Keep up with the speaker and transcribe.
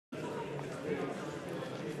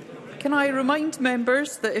Can I remind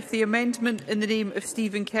members that if the amendment in the name of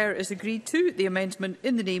Stephen Kerr is agreed to, the amendment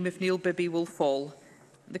in the name of Neil Bibby will fall.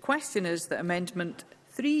 The question is that Amendment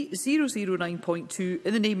 3009.2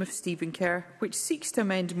 in the name of Stephen Kerr, which seeks to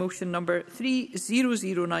amend motion number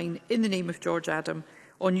 3009 in the name of George Adam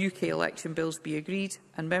on UK election bills, be agreed,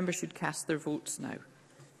 and members should cast their votes now.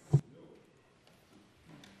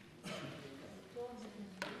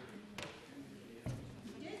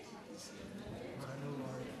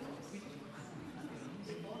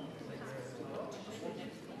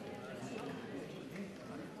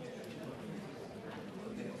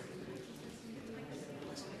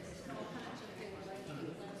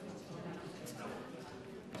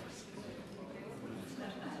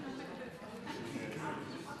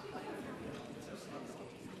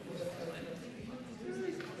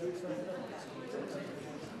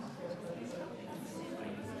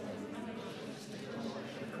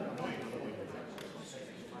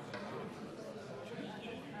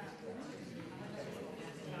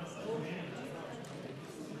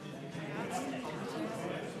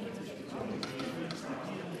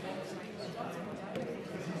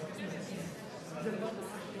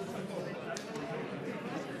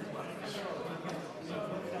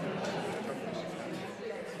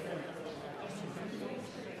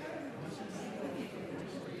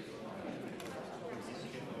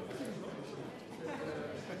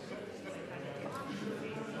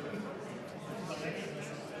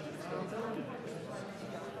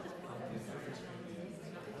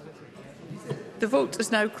 The vote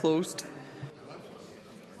is now closed.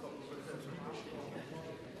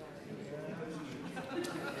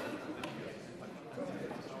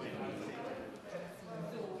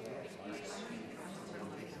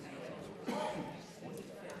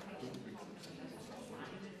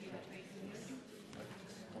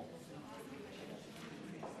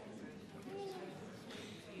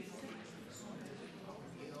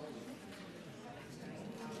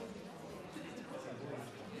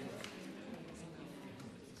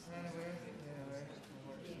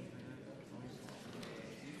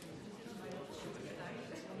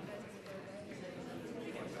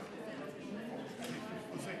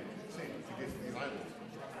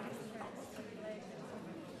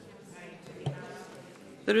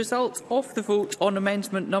 The result of the vote on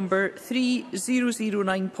amendment number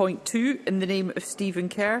 3009.2 in the name of Stephen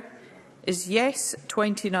Kerr is yes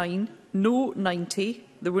 29, no 90.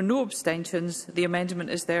 There were no abstentions. The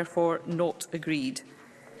amendment is therefore not agreed.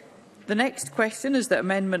 The next question is that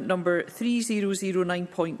amendment number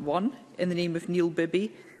 3009.1 in the name of Neil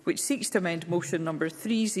Bibby, which seeks to amend motion number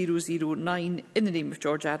 3009 in the name of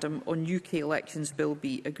George Adam on UK elections bill,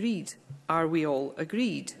 be agreed. Are we all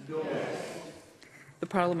agreed? Yes. The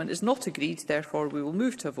Parliament is not agreed, therefore we will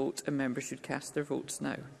move to a vote and members should cast their votes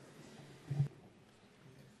now.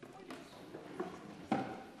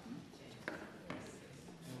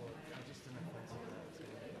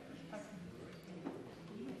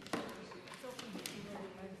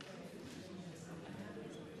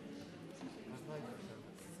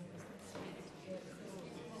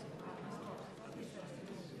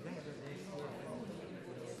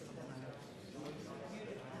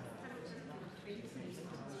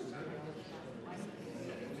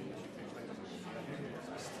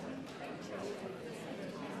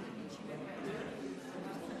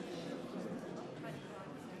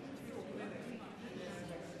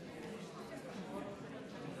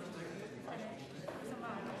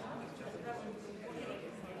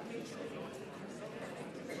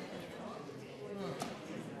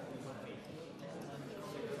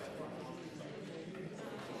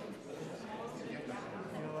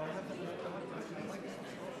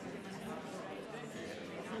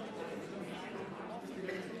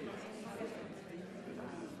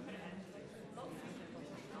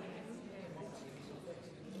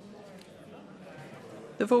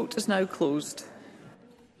 The vote is now closed.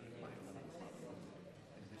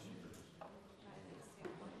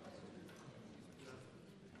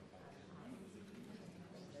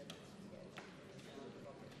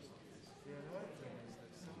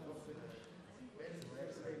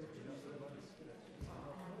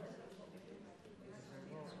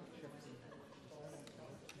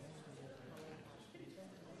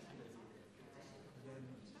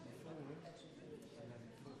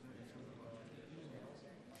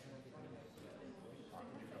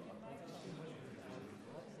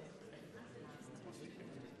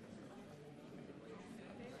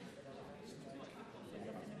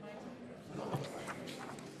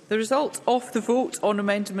 The result of the vote on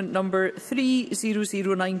amendment number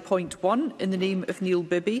 3009.1 in the name of Neil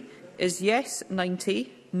Bibby is yes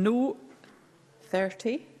 90, no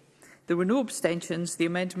 30. There were no abstentions. The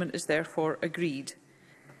amendment is therefore agreed.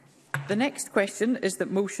 The next question is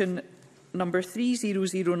that motion number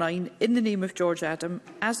 3009, in the name of George Adam,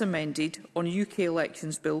 as amended, on UK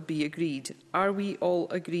Elections Bill be agreed. Are we all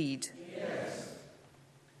agreed? Yes.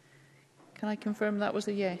 Can I confirm that was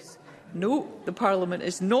a yes? No, the Parliament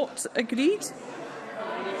is not agreed.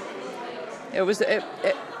 It was that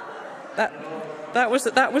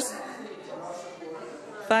was.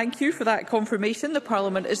 Thank you for that confirmation. The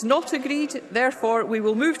Parliament is not agreed. Therefore, we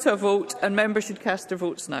will move to a vote, and members should cast their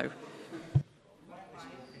votes now.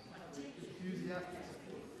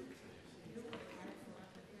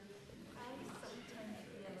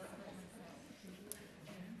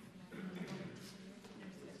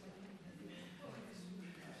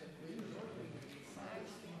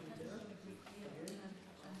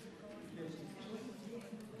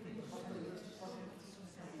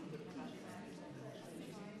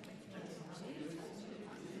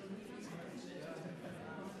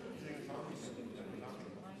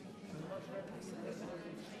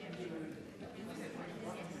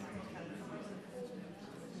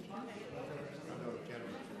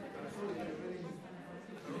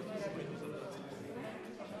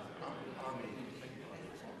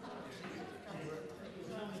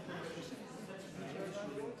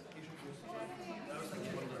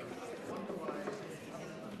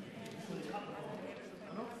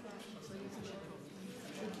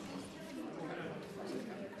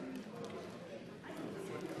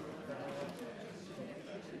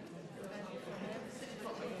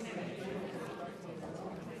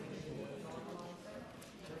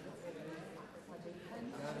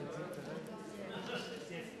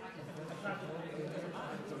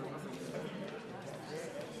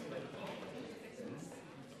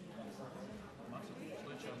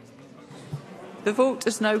 The vote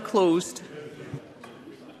is now closed.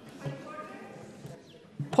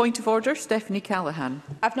 Point of order, Stephanie Callaghan.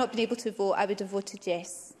 I've not been able to vote. I would have voted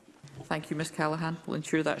yes. Thank you, Ms Callaghan. We'll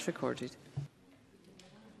ensure that's recorded.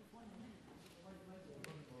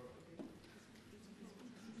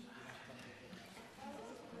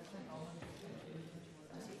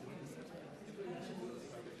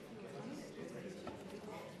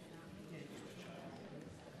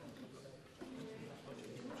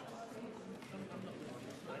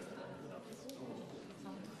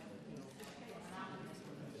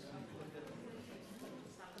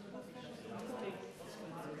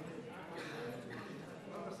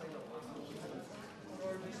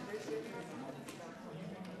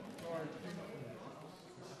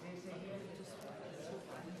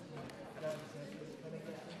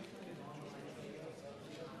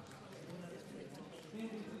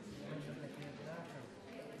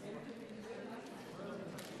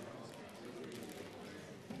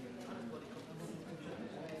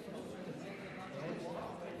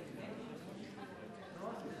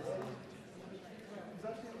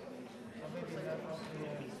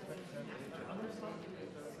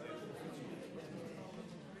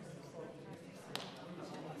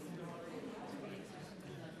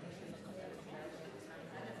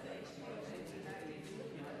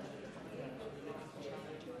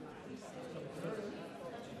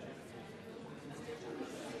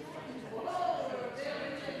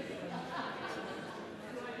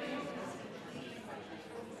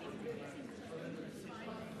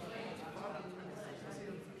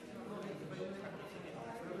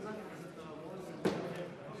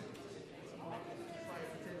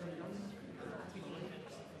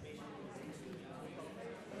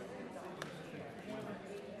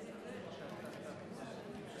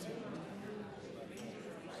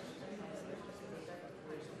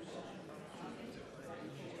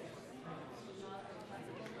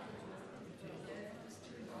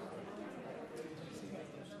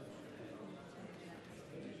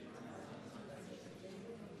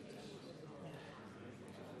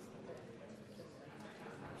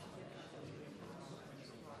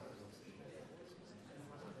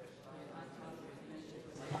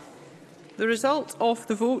 The result of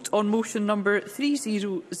the vote on motion number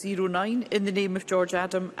 3009 in the name of George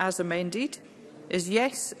Adam as amended is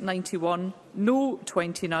yes 91, no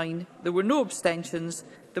 29. There were no abstentions.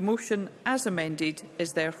 The motion as amended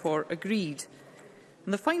is therefore agreed.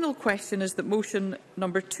 And the final question is that motion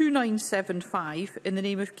number 2975 in the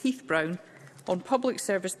name of Keith Brown on Public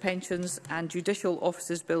Service Pensions and Judicial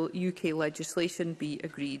Offices Bill UK legislation be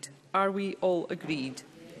agreed. Are we all agreed?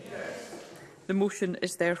 Yes. The motion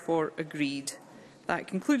is therefore agreed. That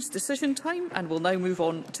concludes decision time, and we'll now move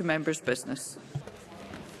on to members' business.